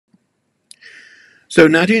So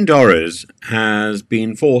Nadine Dorries has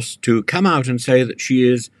been forced to come out and say that she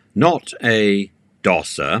is not a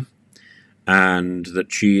dosser and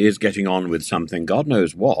that she is getting on with something, God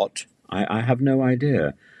knows what. I have no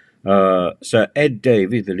idea. Sir Ed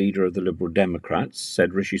Davey, the leader of the Liberal Democrats,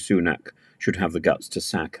 said Rishi Sunak should have the guts to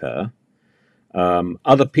sack her.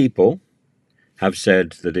 Other people have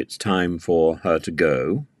said that it's time for her to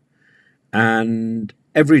go. And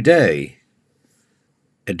every day,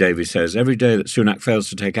 Ed Davey says, every day that Sunak fails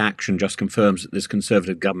to take action just confirms that this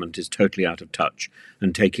Conservative government is totally out of touch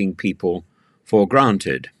and taking people for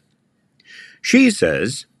granted. She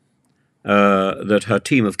says that her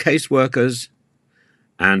team of caseworkers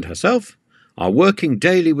and herself are working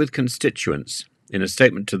daily with constituents. In a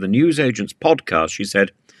statement to the Newsagents podcast, she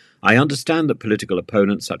said, "I understand that political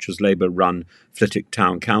opponents such as Labour-run Flitwick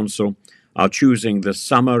Town Council are choosing the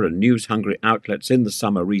summer and news-hungry outlets in the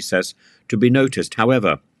summer recess to be noticed.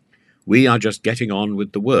 However, we are just getting on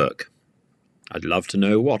with the work." I'd love to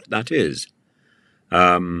know what that is.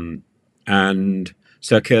 And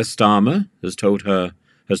Sir Keir Starmer has told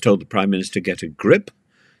the Prime Minister, get a grip.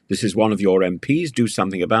 This is one of your MPs. Do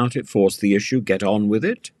something about it. Force the issue. Get on with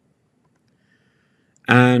it.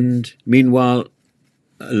 And meanwhile,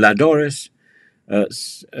 Dorries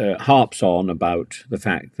harps on about the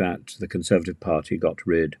fact that the Conservative Party got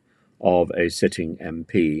rid of a sitting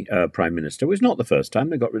MP, Prime Minister. It was not the first time.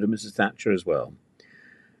 They got rid of Mrs. Thatcher as well.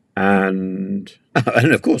 And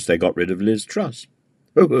of course, they got rid of Liz Truss.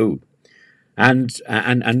 Hoo-hoo. And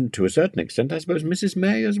to a certain extent, I suppose, Mrs.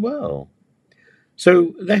 May as well.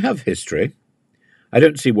 So they have history. I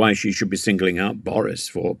don't see why she should be singling out Boris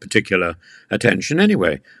for particular attention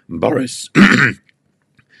anyway. Boris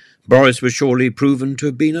was surely proven to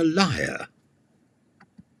have been a liar.